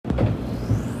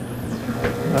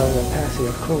Oh, the Passy,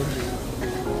 of course.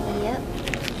 Yep.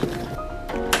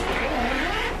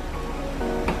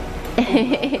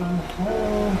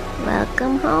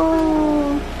 Welcome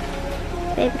home.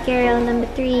 Baby girl number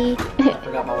 3. I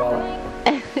forgot my wallet.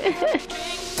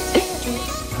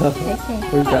 Okay.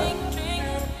 Who's that?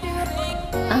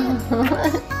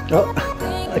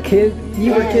 Oh, a kid.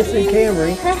 You were kissing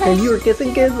Camry, and you were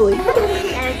kissing Kinsley.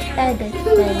 That's funny.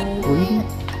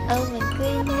 Oh my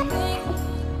goodness.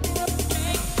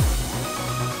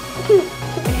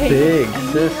 Big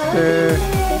sister.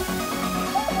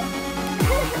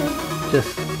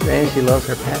 Just, and she loves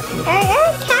her Passy. Hey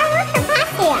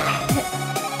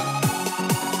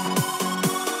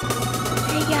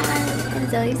guys, I'm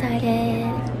so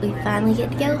excited. We finally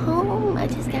get to go home. I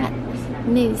just got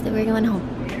news that we're going home.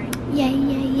 Yay,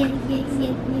 yay, yay, yay,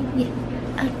 yay, yay, yay.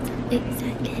 I'm so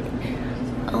excited.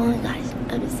 Oh my gosh,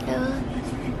 I'm so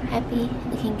happy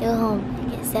we can go home,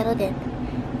 get settled in,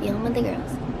 be home with the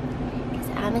girls. Because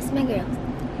I miss my girls.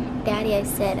 Daddy has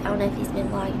said, I don't know if he's been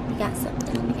vlogging, he got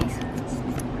something on me guys.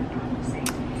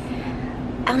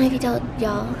 I don't know if he told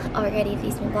y'all already if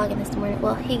he's been vlogging this morning.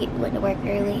 Well, he went to work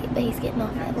early, but he's getting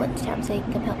off at lunchtime so he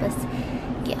can come help us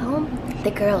get home.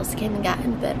 The girls came and got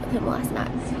in bed with him last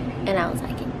night, and I was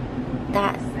like,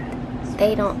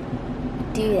 they don't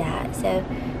do that, so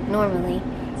normally,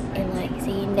 and like, so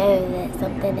you know that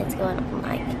something is going on,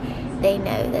 like, they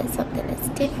know that something is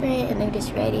different, and they're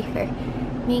just ready for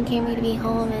me and Camry to be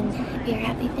home and be our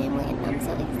happy family, and I'm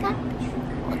so excited.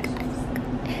 Oh gosh,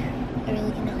 I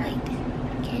really cannot wait.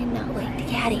 Cannot wait to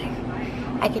get out of here.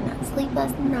 I could not sleep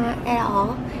last night at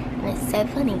all, and it's so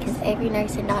funny because every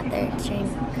nurse and doctor at the stream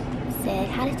said,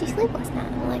 how did you sleep last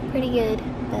night? I'm like, pretty good,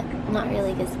 but not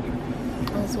really, because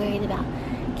I was worried about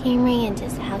Camry and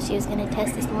just how she was going to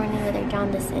test this morning with her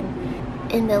jaundice,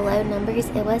 and in the low numbers,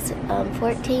 it was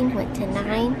 14, went to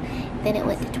 9, then it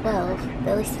went to 12,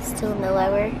 but at least it's still in the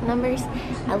lower numbers.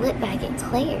 I looked back at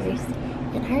Claire's,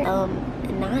 and her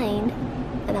 9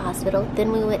 at the hospital.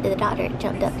 Then we went to the doctor, it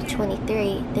jumped up to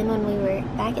 23. Then when we were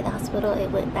back at the hospital, it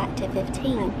went back to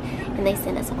 15, and they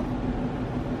sent us home.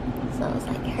 So I was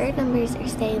like, her numbers are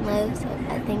staying low, so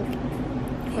I think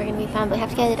we're gonna be fine. But we have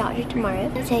to go to the doctor tomorrow.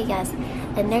 I'll tell you guys,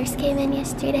 a nurse came in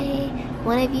yesterday.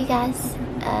 One of you guys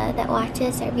that watch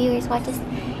us, our viewers watch us,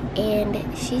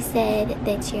 and she said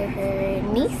that you're her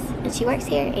niece, and she works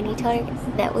here, and you told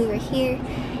her that we were here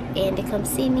and to come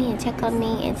see me and check on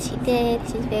me, and she did.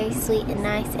 She's very sweet and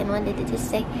nice, and wanted to just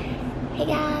say, hey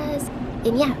guys,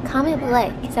 and yeah, comment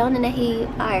below, because I want to know who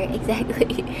you are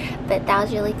exactly. But that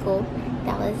was really cool.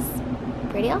 That was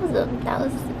pretty awesome. That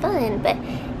was fun, but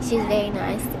she was very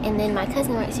nice. And then my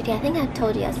cousin works here. I think I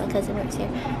told you guys my cousin works here.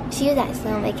 She was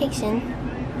actually on vacation,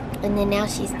 and then now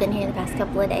she's been here the past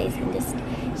couple of days, and just,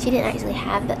 she didn't actually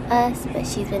have us, but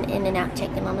she's been in and out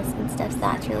checking on us and stuff, so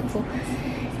that's really cool.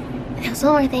 There's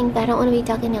one more thing, but I don't want to be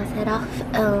talking y'all's head off.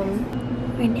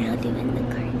 We're now doing the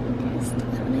car test. I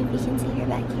don't know if you can see her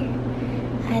back here.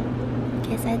 I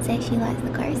guess I'd say she likes the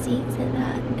car seat, so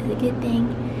that is a good thing.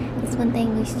 That's one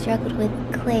thing we struggled with.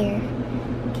 Claire.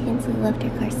 Kinsley loved her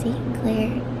car seat. Claire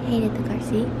hated the car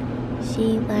seat.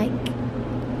 She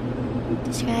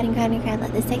just cried and cried and cried.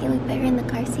 Like the second we put her in the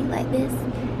car seat like this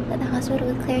at the hospital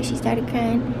with Claire, she started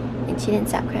crying, and she didn't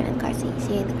stop crying in the car seat.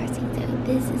 She hated the car seat, so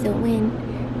this is a win.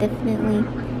 Definitely,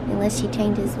 unless she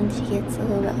changes when she gets a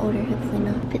little bit older, hopefully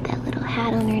not. Put that little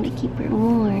hat on her to keep her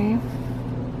warm.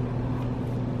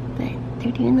 But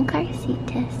they're doing the car seat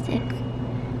test, so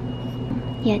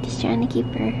yeah, just trying to keep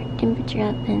her temperature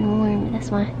up and warm.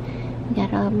 That's why we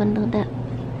got all bundled up.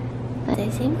 But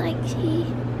it seems like she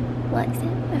likes it.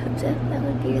 I hope so. That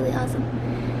would be really awesome,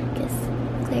 because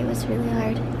Claire was really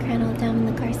hard crying all the time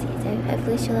in the car seat, so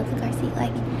hopefully she'll love the car seat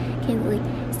like Kinsley.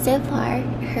 So far,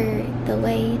 the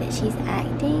way that she's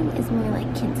acting is more like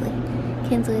Kinsley.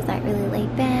 Kinsley was like really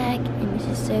laid back and was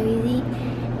just so easy,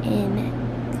 and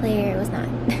Claire was not.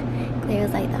 Claire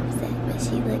was like the opposite, but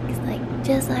she looks like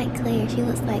just like Claire. She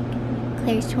looks like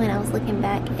Claire's twin. I was looking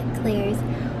back at Claire's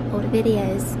old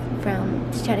videos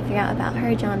to try to figure out about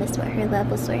her jaundice, what her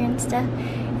levels were and stuff,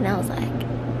 and I was like,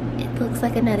 it looks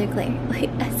like another Claire.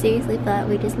 Like, I seriously thought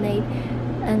we just made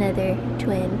another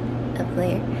twin of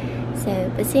Claire.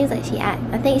 So, but it seems like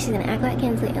I think she's gonna act like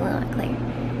Kinsley and look like Claire.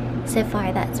 So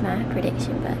far, that's my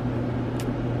prediction, but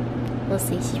we'll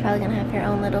see. She's probably gonna have her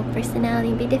own little personality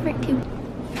and be different too.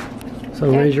 So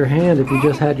raise your hand if you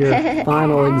just had your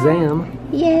final exam.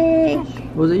 Yay!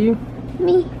 Was it you?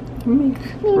 Me. Me.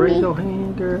 Raise your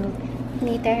hand, girl. Can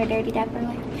you throw her dirty diaper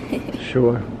away?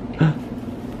 Sure.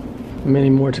 Many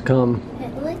more to come.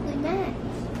 Look, we match.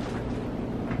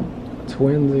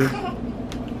 Twinsies.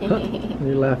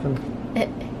 You're laughing.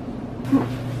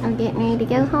 I'm getting ready to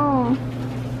go home.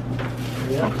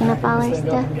 Yeah, packing up all our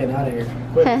stuff. I'm getting out of here.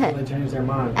 Quick before they change their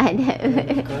mind. I know.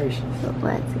 Goodness gracious.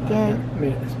 Let's go. I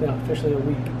mean, it's been officially a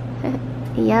week.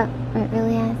 Yep, it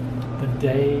really has. The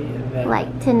day that... Like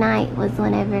tonight was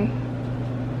whenever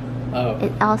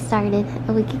it all started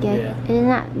a week ago. Yeah. It is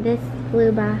not, this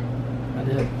flew by. I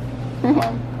did.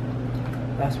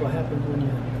 That's what happens when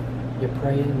you're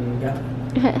praying and you got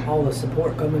all the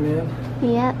support coming in.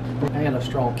 Yep. And a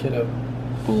strong kiddo.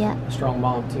 Yep. A strong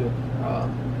mom too.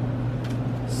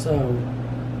 So,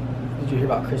 did you hear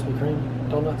about Krispy Kreme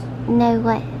donuts? No,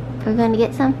 what? We're going to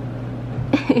get some?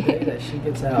 The day that she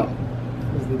gets out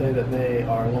is the day that they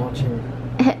are launching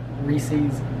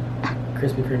Reese's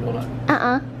Krispy Kreme donut.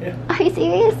 Yeah. Are you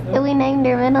serious? Yep. We named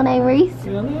her middle name Reese.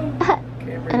 Yeah, I know.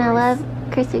 And I love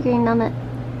Krispy Kreme donut.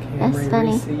 That's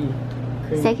funny.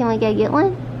 So can we go get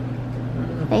one?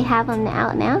 They have them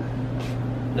out now?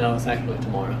 No, it's actually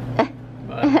tomorrow.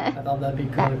 But I thought that'd be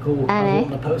kind of cool. I was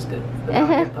wanting to post it, but I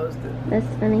can't post it. That's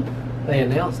funny. They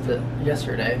announced it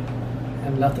yesterday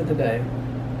and left it today,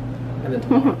 and then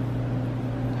tomorrow.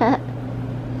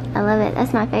 I love it.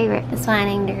 That's my favorite. That's why I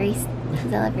named her Reese,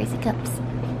 because I love Reese cups.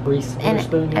 Reese and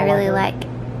Witherspoon, I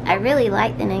really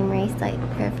like the name Reese, like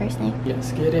for her first name.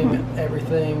 Yes, getting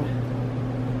everything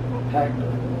packed.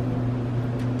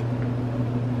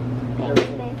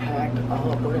 Everything packed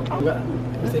up.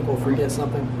 You think we'll forget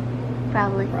something?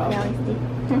 Probably. We always do.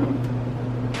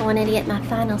 I wanted to get my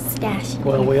final stash.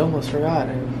 Well, we almost forgot.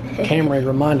 Camry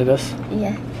reminded us.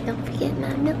 Yeah, don't forget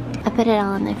my milk. I put it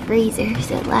all in the freezer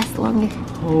so it lasts longer.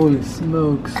 Holy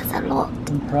smokes. That's a lot.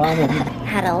 I'm proud of you.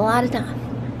 Had a lot of time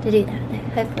to do that.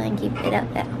 Hopefully I can keep it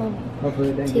up at home.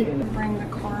 Hopefully they can bring the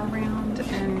car around,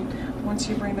 and once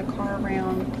you bring the car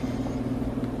around,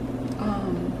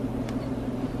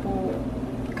 we'll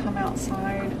come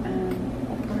outside and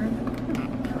we'll put her in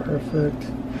the car. Perfect.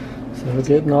 So we're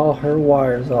getting all her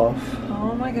wires off.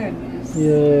 Oh my goodness.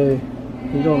 Yay.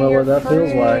 You don't know what that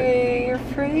feels like. You're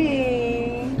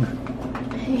free.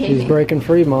 She's breaking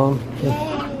free, Mom. Yay.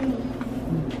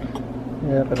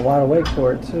 Yeah, but wide awake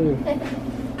for it too.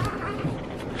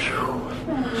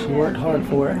 She worked hard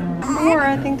for it. More,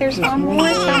 I think there's one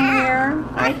more somewhere.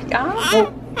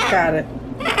 Oh, got it.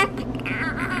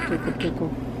 Tickle,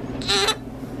 tickle.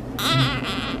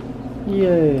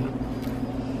 Yay.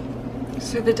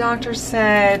 So the doctor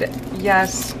said,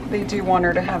 yes, they do want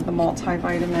her to have the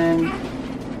multivitamin.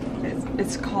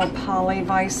 It's called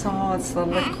Polyvisol. It's the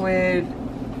liquid.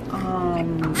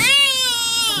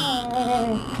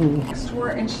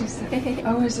 And she said,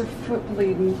 oh, is her foot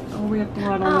bleeding? Oh, we have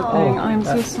blood on the thing. I'm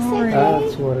so sorry.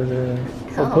 That's what it is.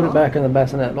 So put it back in the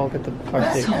bassinet. Don't get the car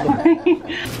seat.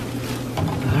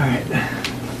 Alright.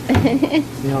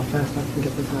 See how fast I can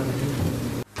get this out of here.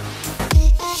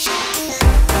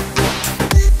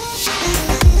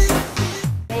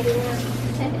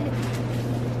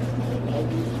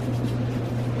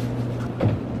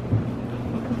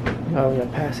 Oh, yeah,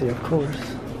 Passy, of course.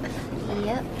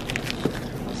 Yep.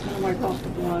 I was going to wipe off the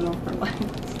blood off her legs.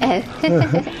 Oh.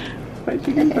 But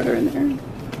you can put her in there.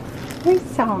 I'm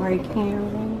sorry,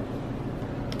 Cameron.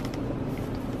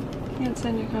 Can't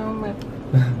send you home with...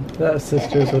 That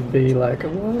sisters would be like,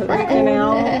 what? Freaking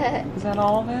out. Is that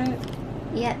all of it?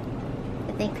 Yep.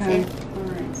 I think Okay. so.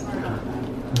 Alright, sorry about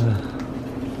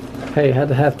that. Hey, had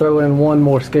to throw in one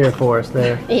more scare for us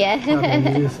there. Yeah. I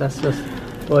mean, that's just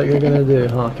what you're gonna do,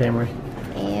 huh, Camry?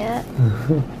 Yeah. I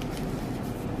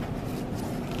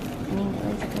need to at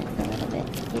least mix a little bit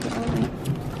to get it on.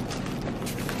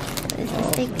 What is this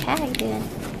big tag doing?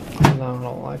 No, I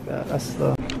don't like that. That's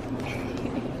the...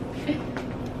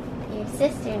 Your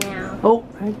sister now. Oh,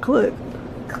 hey, click.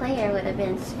 Claire would have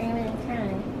been screaming and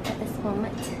crying at this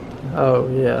moment. Oh,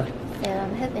 yeah. So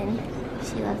I'm hoping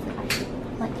she loves the car seat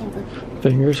like Kinsley.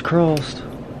 Fingers crossed.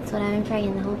 That's what I've been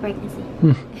praying the whole pregnancy.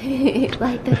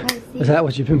 Like the car seat. Is that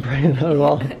what you've been praying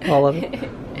all of it?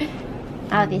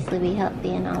 Obviously be healthy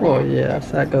and all Well, that. yes,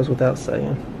 that goes without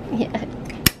saying. Yeah.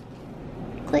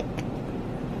 Click.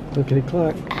 Clickety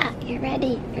clack. Ah, you're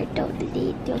ready. Or don't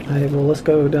delete. Hey, well, let's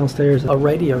go downstairs. A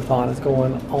radiothon is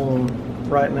going on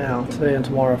right now, today and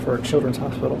tomorrow, for Children's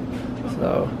Hospital.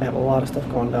 So, I have a lot of stuff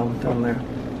going down there.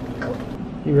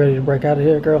 You ready to break out of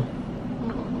here, girl?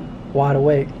 Wide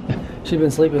awake. She's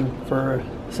been sleeping for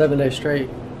 7 days straight,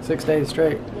 6 days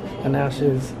straight, and now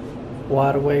she's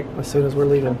wide awake as soon as we're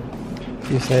leaving.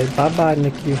 You say bye-bye,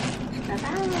 Nikki.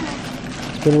 Bye-bye.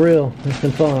 It's been real. It's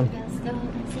been fun. Let's go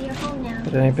and see your home now.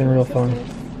 But it ain't been real fun.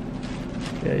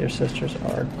 Yeah, your sisters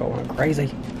are going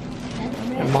crazy.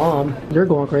 And Mom, you're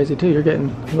going crazy too. You're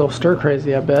getting a little stir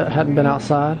crazy, I bet. Hadn't been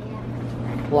outside.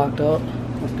 Locked up.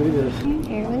 Let's do this.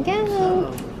 Here we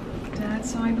go. Dad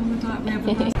signed on the dot. We have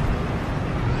a nice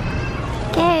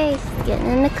Okay, she's getting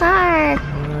in the car.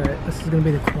 Alright, this is going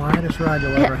to be the quietest ride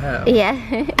you'll ever have. Yeah.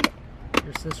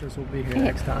 Your sisters will be here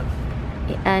next time.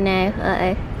 Oh no,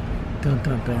 uh-oh. Dun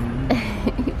dun dun.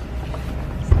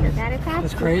 Still got her crop.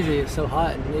 It's crazy, it's so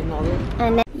hot and needing all this. I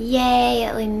know.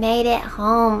 Yay, we made it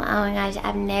home. Oh my gosh,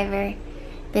 I've never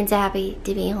been so happy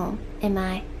to be home in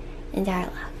my entire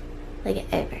life. Like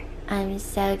ever. I'm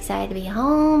so excited to be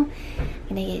home. I'm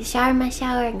gonna get a shower in my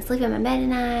shower. I can sleep in my bed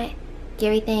tonight. Get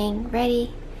everything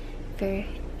ready for the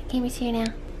camera's here now.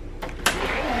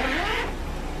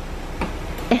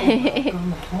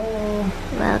 Welcome home.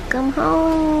 Welcome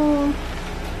home.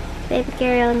 Baby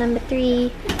girl number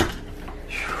 3.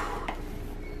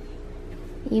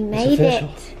 You made it.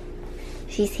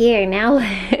 She's here now.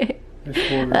 There's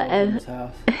 4 girls in this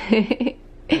house.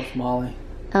 What's Molly?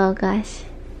 Oh gosh.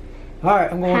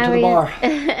 Alright, I'm going to the bar.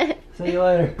 See you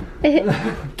later.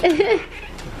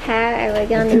 How are we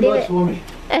gonna do it? For me.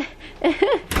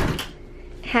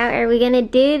 How are we gonna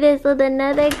do this with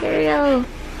another girl?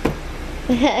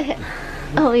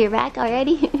 Oh, you're back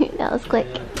already? That was quick.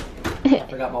 I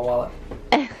forgot my wallet.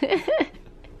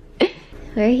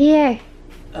 We're here.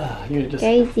 You just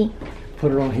Crazy.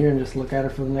 put her on here and just look at her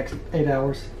for the next 8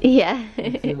 hours. Yeah.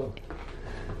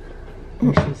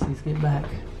 Until she's get back.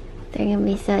 They're gonna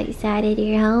be so excited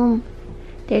you're home.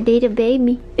 They're little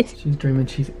baby. She's dreaming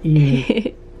she's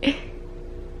eating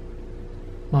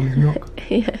Mommy's milk.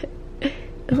 Yeah.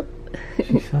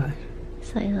 She's fine.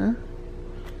 It's like, huh?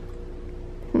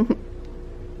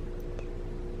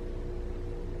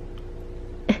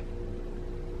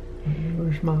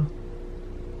 Where's Mom?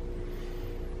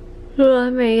 Oh,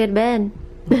 I'm ready to go to bed.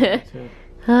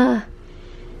 Alright.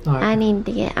 I want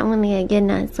to get a good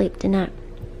night's sleep tonight.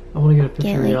 I want to get a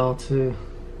picture of y'all too.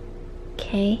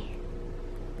 Okay.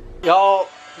 Y'all,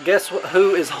 guess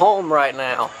who is home right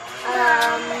now?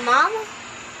 Mom?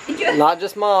 Not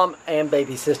just Mom and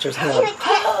baby sister's home.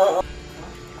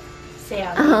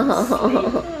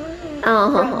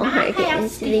 Oh, they're getting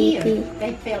sleepy.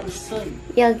 They fell asleep.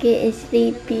 Y'all getting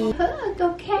sleepy.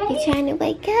 Okay. You trying to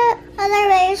wake up? Are there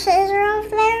baby sister over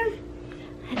there?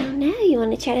 I don't know. You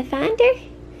want to try to find her?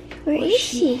 Where is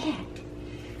she?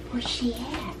 Where's she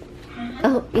at?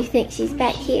 Oh, you think she's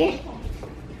back here?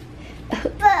 And the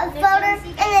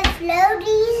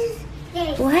floaties.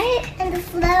 What? And the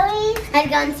floaties. I'd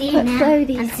go and see her now.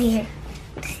 Floaties? And see her.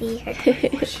 See her.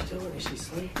 What's she doing? Is she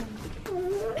sleeping?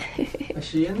 Is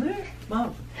she in there?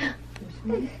 Mom.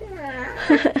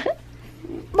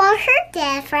 Well, her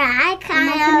different. I kind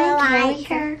of like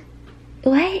her.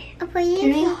 What? But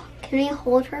can we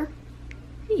hold her?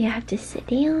 You have to sit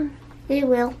down. We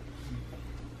will.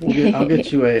 I'll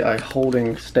get you a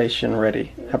holding station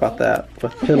ready. How about that?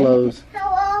 With pillows.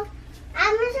 Hello.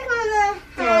 I'm just gonna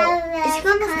have She's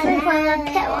gonna sleep on the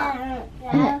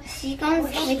pillow. She's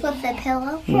gonna sleep with the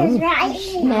pillow. She's right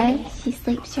here. No, she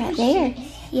sleeps right there.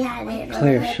 Yeah, I did.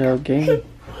 Play a show game.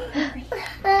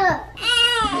 Oh.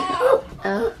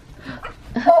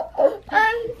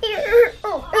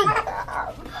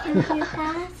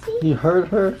 You heard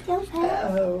her?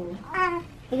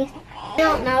 You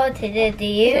don't know what to do, do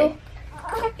you?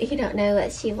 You don't know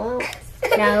what she wants.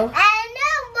 No. I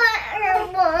know what her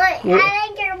wants. I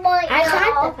think her wants. I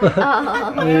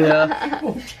tried to.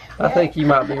 Yeah. I think you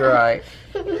might be right.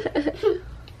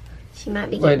 She might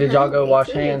be. Wait, did y'all go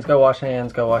wash hands? Go wash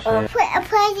hands. Go wash hands. Put right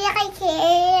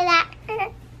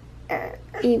here.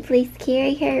 Can you please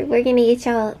carry her? We're gonna get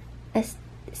y'all a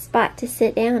spot to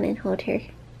sit down and hold her.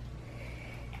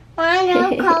 I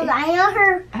know, cause I know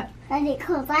her.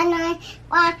 Cause I know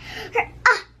her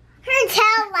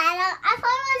tail ladder. I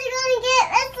thought I was gonna get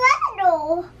this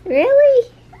ladder. Really?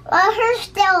 Well, her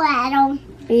still ladder.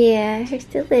 Yeah, her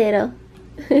still little.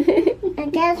 I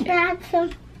guess that's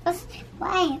some.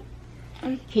 Why?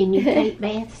 Can you take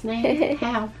baths now?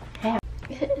 How?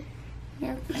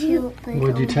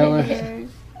 What'd you tell her?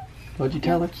 What'd you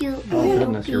tell her? Cute Oh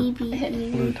goodness, you're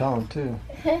baby. blue tongue too.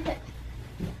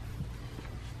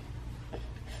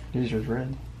 Yours is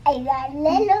red. I got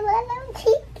little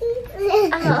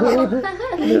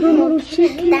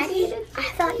cheekies. I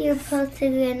thought you were supposed to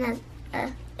be in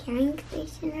a carrying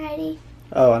station ready.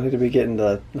 Oh, I need to be getting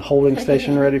the holding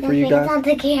station ready for you guys.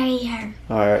 To carry her.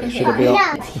 Alright, should it be on?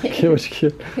 No. Okay, what you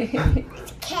get?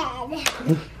 Cat.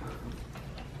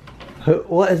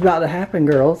 What is about to happen,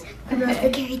 girls? I'm supposed to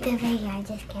carry the baby. I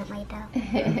just can't wait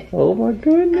though. Oh my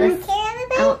goodness. Carry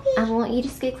the baby. I want you to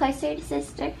scoot closer to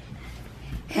sister.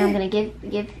 And I'm gonna give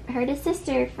her to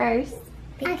sister first.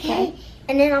 Okay.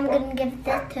 And then I'm gonna give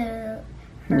this to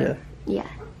Yeah. Yeah.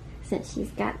 since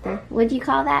she's got the... What'd you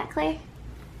call that, Claire?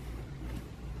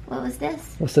 What was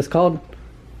this? What's this called?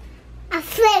 A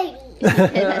floaty.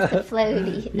 That's a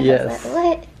floaty. Yes.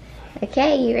 What?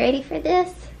 Okay, you ready for this?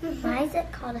 Why is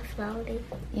it called a floaty?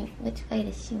 Yeah, which way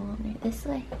does she want her? This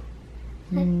way?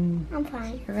 I'm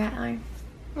fine. Your right arm.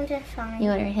 I'm just fine. You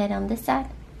want her head on this side?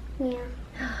 Yeah.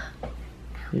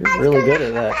 You're really good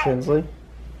at that, Kinsley.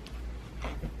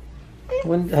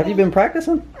 When have you been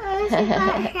practicing? I see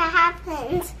what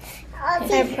happens.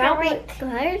 I probably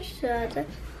should.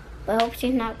 But I hope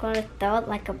she's not going to throw it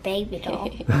like a baby doll.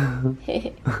 Throw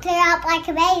up like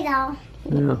a baby doll.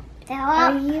 Yeah. Throw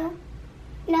up. Are you?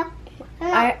 No.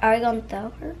 Are you going to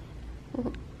throw her?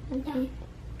 No.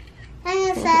 I'm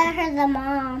going to throw her the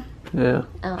mom. Yeah.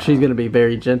 She's gonna be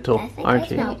very gentle, I think aren't I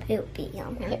you? smell poopy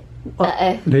on her.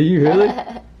 Do you really?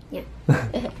 Yeah.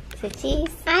 So cheese.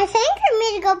 I think for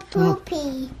me to go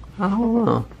poopy. I don't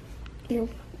know. You.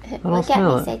 I don't Look at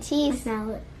smell me. it. Say cheese.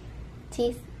 Smell it.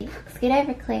 Cheese. Scoot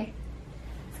over, Claire.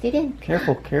 Scoot in.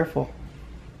 Careful, careful.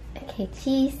 Okay,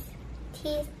 cheese.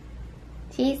 Cheese.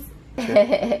 Cheese.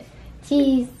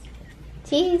 Cheese.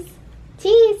 Cheese.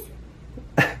 Cheese.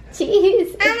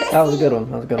 Cheese. That was a good one.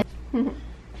 That was a good one.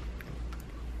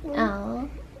 Oh.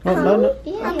 Oh, no, no.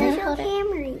 Yeah, I'm yeah, going to show hold it.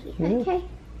 Camry. Okay.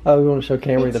 Oh, we want to show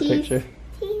Camry the Cheese. picture.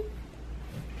 Cheese.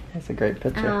 That's a great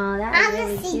picture. Oh, that I'm was going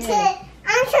really to see good. it.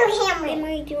 I'm show Camry.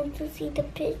 Camry, do you want to see the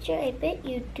picture? I bet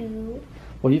you do.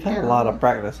 Well, you've had a lot of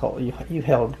practice. You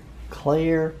held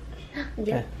Claire.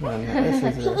 Yeah. This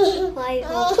is a, I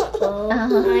hold both.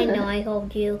 I know I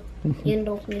hold you. You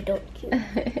know me, don't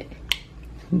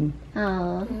you?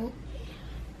 Oh.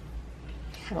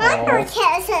 I give her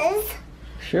kisses.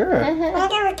 sure. I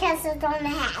give her kisses on the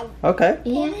head. Okay.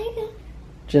 Yeah.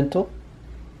 Gentle.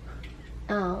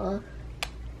 Oh.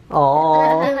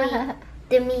 Aww.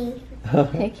 To me.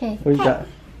 Okay. What you got?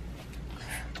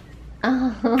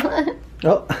 Oh.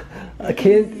 Oh,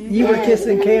 you were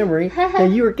kissing Camry,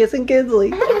 and you were kissing Kinsley.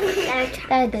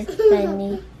 That is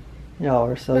funny. Y'all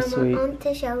are so Mama, sweet. I want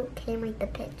to show Camry the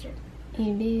picture.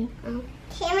 You do.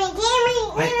 Camry,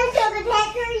 you want to show the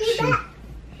picture? You bet.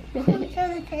 You want to show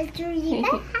the picture? You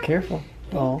bet. Careful.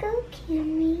 Oh. Go,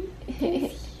 Camry. You're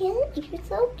cute. You're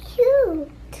so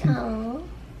cute. Oh.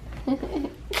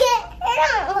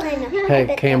 Hey,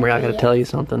 Camry, I gotta tell you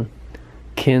something.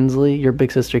 Kinsley, your big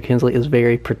sister Kinsley, is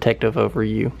very protective over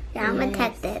you. Yeah, I'm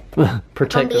protected. I'm gonna be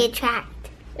Protective.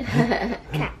 attracted.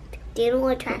 Attract. Do you know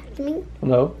what attracts me?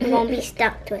 No. I won't be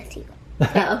stuck with you.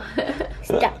 Oh.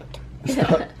 Stuck.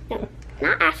 No,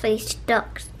 not actually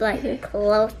stuck, like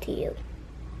close to you.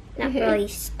 Not really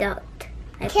stuck.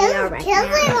 Like we are right now.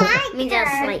 I mean,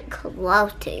 just like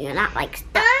close to you, not like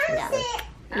stuck together.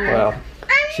 Well,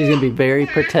 she's gonna be very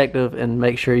protective and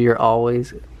make sure you're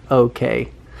always okay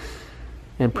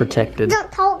and protected.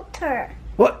 Don't talk to her.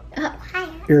 What? Hi.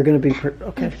 You're gonna be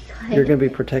okay. You're gonna be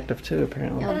protective too,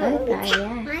 apparently. Oh, both are,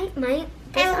 yeah.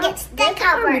 This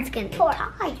arm's getting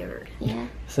tired. Yeah.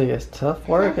 See, it's tough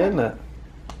work, isn't it?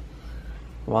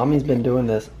 Mommy's been doing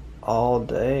this all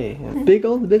day. And big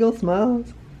old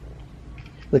smiles.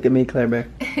 Look at me, Claire Bear.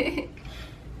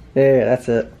 There, that's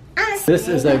it. This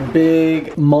is a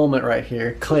big moment right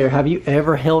here. Claire, have you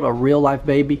ever held a real life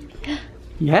baby?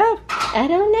 You have? I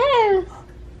don't know.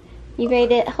 You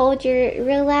ready to hold your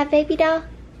real live baby doll?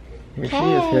 Here she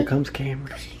is. Here comes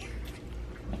Cameron.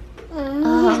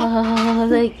 Oh,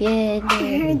 look at her.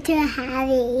 You're too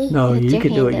heavy. No, Put you your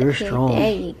can do hand it. up You're here. strong.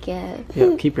 There you go.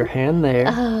 Yep, keep your hand there.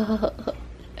 Oh.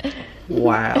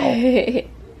 Wow.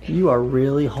 You are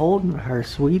really holding her,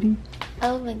 sweetie.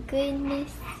 Oh my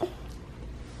goodness.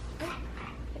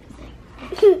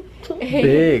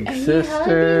 Big Are you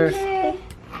sister. holding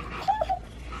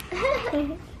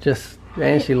her? Just,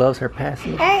 and she loves her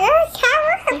passive.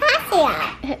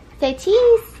 Say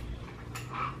cheese.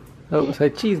 Oh, say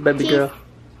cheese, baby Cheese. girl.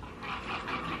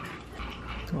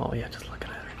 Oh, yeah, just looking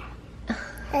at her.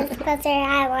 That's because her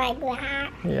eye like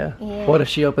that. Yeah. Yeah. What if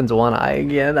she opens one eye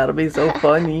again? That'll be so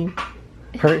funny.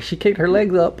 She kicked her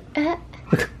legs up. And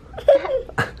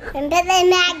then they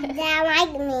knocked down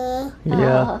like me.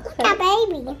 Yeah. Oh, A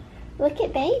baby. look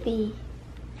at baby.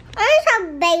 I saw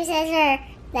baby sister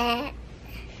that.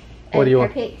 What do you Her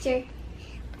want? picture.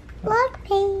 Look,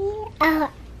 baby. Oh,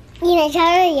 you didn't show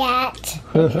her yet.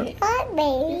 Look,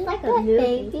 baby. Like a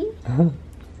baby. You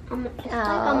Oh,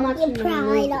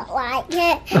 probably don't like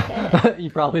it. You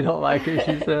probably don't like her,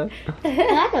 she said.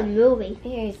 like a movie.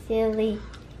 You're silly.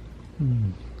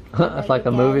 That's like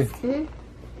a movie.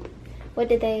 What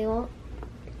did they want?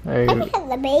 There I you think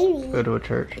the baby. go to a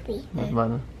church. That's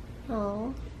fun.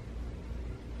 Oh.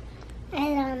 I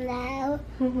don't know.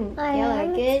 Y'all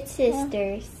are good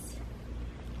sisters.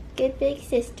 Good big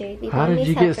sister. We How did always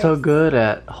you get so helpers. good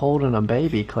at holding a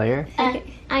baby, Claire?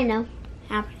 I know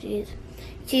how to use.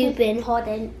 She's been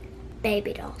holding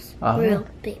baby dolls. Oh. Real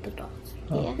baby dolls.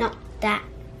 Yeah. Not that.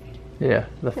 Yeah,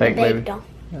 the The fake baby baby. doll.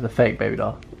 The fake baby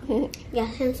doll. Yeah,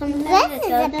 and sometimes This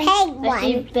is a pig but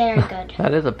she's one. very good.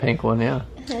 That is a pink one, yeah.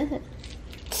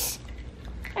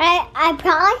 I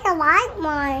probably like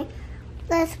mine.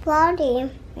 This floaty.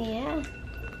 Yeah.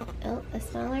 Oh,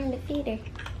 let's not learn to feed her.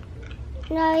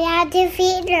 No, you have to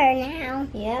feed her now.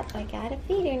 Yep, I gotta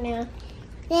feed her now.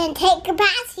 Then take the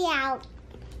passy out.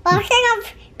 Well, she's gonna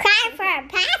cry for a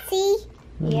passy.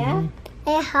 Yeah.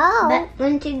 I hope. But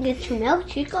when she gets her milk,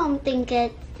 she's gonna think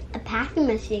it's a packing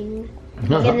machine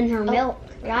giving her milk,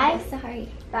 right? Oh, sorry.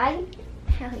 Right?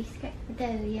 How he scratched the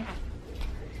dough, yeah.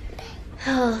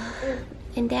 Oh,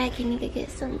 and Dad, can you go get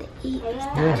something to eat? We're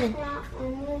starving.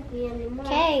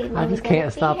 Okay. I just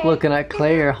can't stop looking at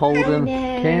Claire holding know.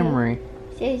 Camry.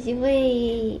 Says you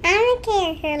wait. I'm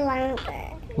gonna carry her longer.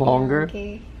 Longer?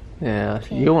 Okay. Yeah,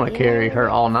 you want to carry her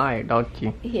all night, don't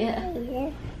you?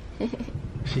 Yeah.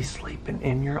 She's sleeping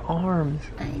in your arms.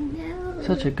 I know.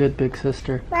 Such a good big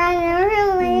sister. But I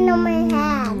never laying on my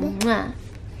head. Mwah.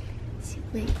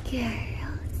 Sweet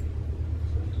girls.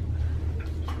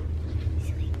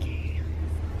 Sweet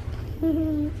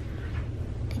girls.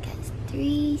 I got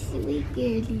 3 sweet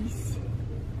girlies.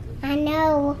 I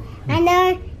know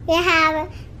you have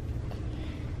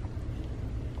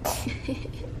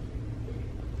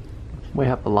We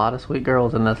have a lot of sweet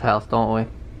girls in this house, don't we?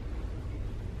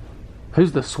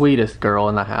 Who's the sweetest girl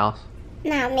in the house?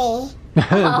 not me.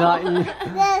 Not you.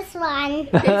 This one.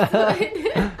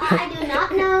 I do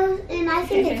not know, and I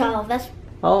think it's all of us.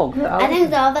 Oh, I think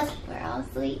it's all of us. We're all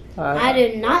sweet. I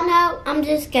do not know. I'm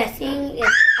just guessing. It's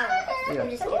all of us. Yeah. I'm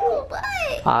just kidding.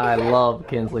 What? I love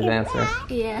Kinsley's answer.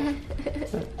 Yeah.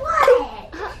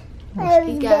 What?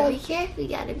 We gotta be careful. We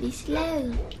gotta be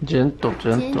slow. Gentle,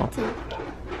 gentle. Gentle.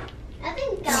 I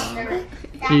think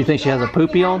that's Do you think she has a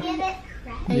poopy on?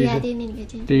 Oh, yeah, I didn't mean to go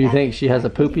gentle. Do you think she has a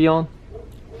poopy on?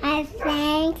 I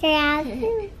think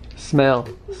that's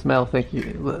Smell. Think you.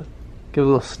 Give a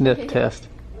little sniff test.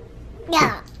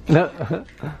 yeah. No.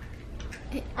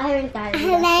 I think that I is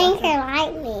think her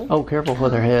like me. Oh, careful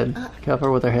with her head.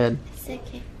 Careful with her head. It's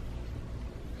okay.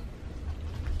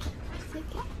 It's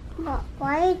okay.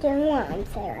 What are you doing on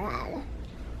Sarah?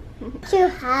 Too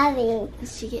heavy.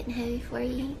 Is she getting heavy for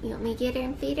you? You want me to get her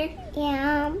and feed her?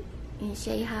 Yeah. And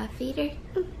show you how I feed her?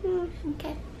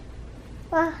 Okay.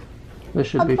 Well, This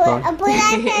should be fun. I'll put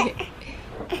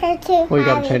her too Well, you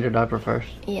gotta heavy. change her diaper first.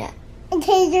 Yeah. And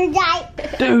change her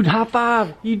diaper. Dude, high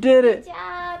five! You did it! Good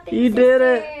job, big You did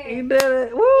it! sister. You did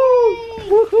it!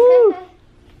 Woo! Woohoo!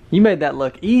 You made that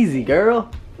look easy,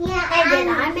 girl. Yeah, Did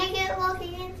I make it look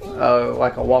easy? Oh,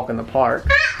 like a walk in the park.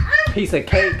 Piece of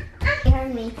cake. You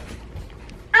heard me.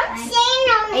 I'm saying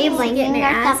on Are you blinking Getting her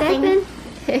eyes open?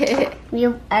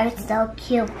 You are so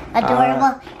cute.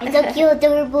 Adorable. It's so cute,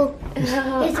 adorable. You're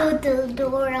so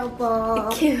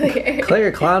adorable.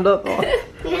 Claire climbed up.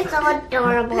 You're so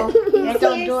adorable. You're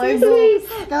so adorable.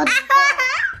 So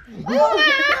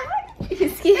You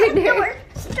scared her.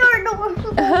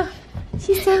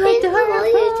 She's so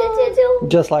adorable.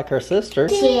 Just like her sister.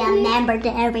 she remembered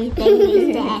everything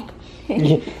we said.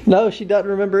 No, she doesn't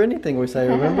remember anything we say,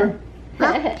 remember?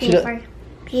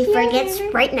 She forgets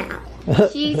right now.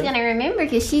 She's gonna remember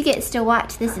because she gets to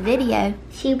watch this video.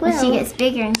 She will. When she gets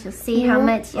bigger and she'll see how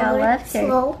much y'all loved her.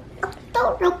 Slow.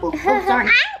 Adorable. Oh, sorry.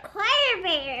 I'm Claire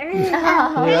Bear.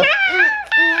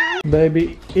 Yeah.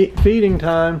 Baby, feeding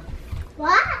time.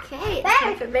 What? Okay, it's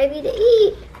time for baby to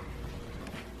eat.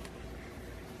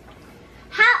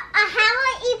 How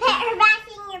will you put her back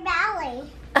in your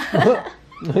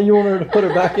belly? You want her to put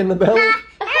her back in the belly? I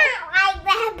don't like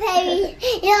that, baby.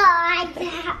 You don't like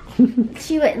that.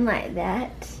 She wouldn't like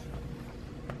that.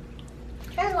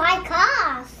 Just like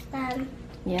us, then.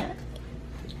 Yeah.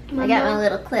 I got my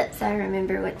little clip so I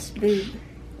remember which boob.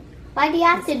 Why do you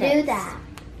have to do Next. that?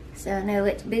 So I know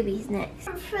which boobie's next.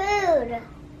 Her food.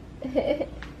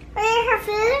 Her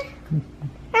food?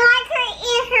 I like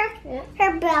her in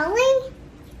her belly.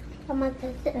 Mama,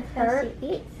 does it How hurt? she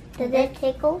eats. Does it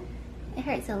tickle? It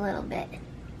hurts a little bit.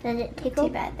 Does it Too tickle?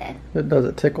 bad though. It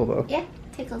doesn't tickle though. Yeah,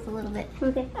 tickles a little bit.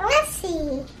 Okay. Let's see.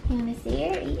 You wanna see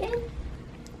her eating?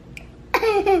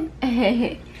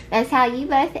 That's how you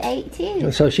both ate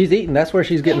too. So she's eating. That's where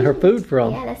she's getting her food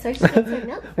from. Yeah, that's where she gets her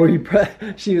milk from. Where you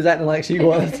she was acting like she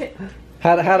was.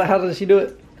 How does she do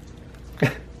it?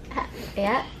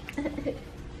 Yeah.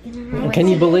 Can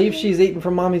you believe she's eating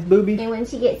from mommy's booby? And when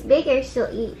she gets bigger, she'll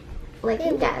eat like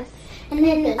you guys. And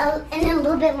then a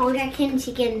little bit longer, can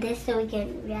she get in this so we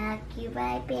can rock you,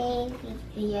 my baby?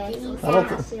 Yes, I don't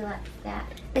think- see like that.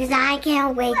 Because I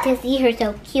can't wait to see her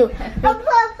so cute. Put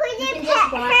your pet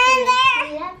her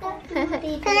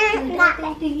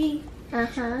there.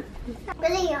 Uh-huh.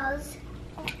 Videos.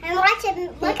 And watch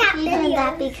it. Look at That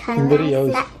videos. because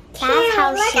Videos. that's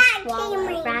how Look she at swallows,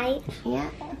 Kinsley. right? Yeah.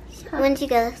 When she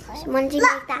makes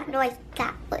that noise,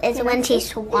 that is when she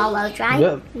swallows, right?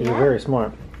 Yep, you're very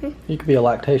smart. You could be a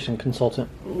lactation consultant.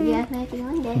 Yeah, maybe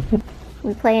one day.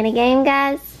 We playing a game,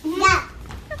 guys? Yeah.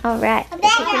 All right. We're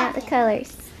picking out the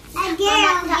colors. A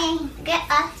girl game. Get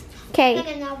us. Okay,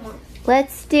 Another one.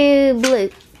 let's do blue.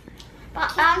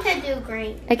 I'm going to do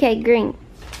green. Okay, green.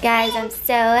 Guys, I'm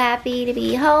so happy to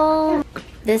be home.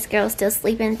 This girl's still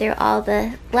sleeping through all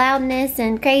the loudness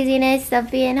and craziness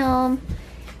of being home.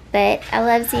 But I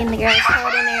love seeing the girls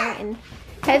holding her, and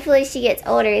hopefully she gets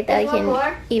older so I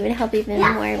can even help even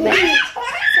more. But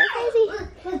so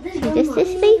crazy. She's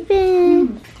just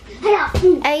sleeping.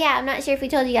 Oh yeah, I'm not sure if we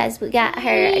told you guys, we got her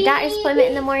a doctor's appointment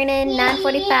in the morning,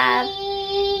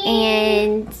 9:45.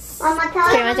 And that's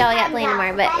pretty much all we got planned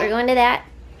tomorrow. But we're going to that.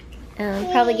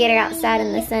 Probably get her outside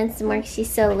in the sun some more because she's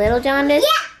still a little jaundiced.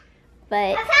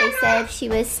 But they said she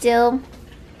was still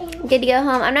good to go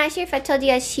home. I'm not sure if I told you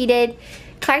guys she did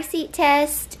car seat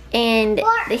test and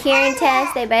the hearing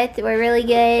test. They both were really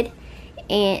good.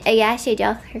 And yeah, I showed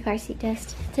y'all her car seat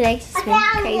test today. She's been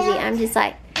crazy. I'm just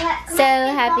like so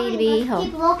happy to be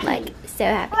home. Like so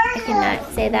happy. I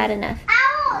cannot say that enough.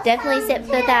 Definitely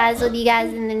sympathize with you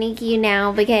guys in the NICU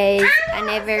now because I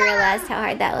never realized how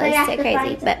hard that was. So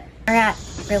crazy. But alright,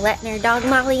 we're letting our dog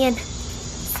Molly in.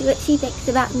 See what she thinks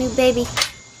about new baby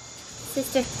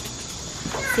sister.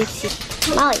 See if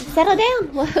she Molly, settle down.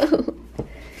 Whoa.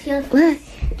 Look.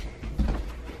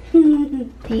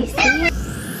 Do you see her?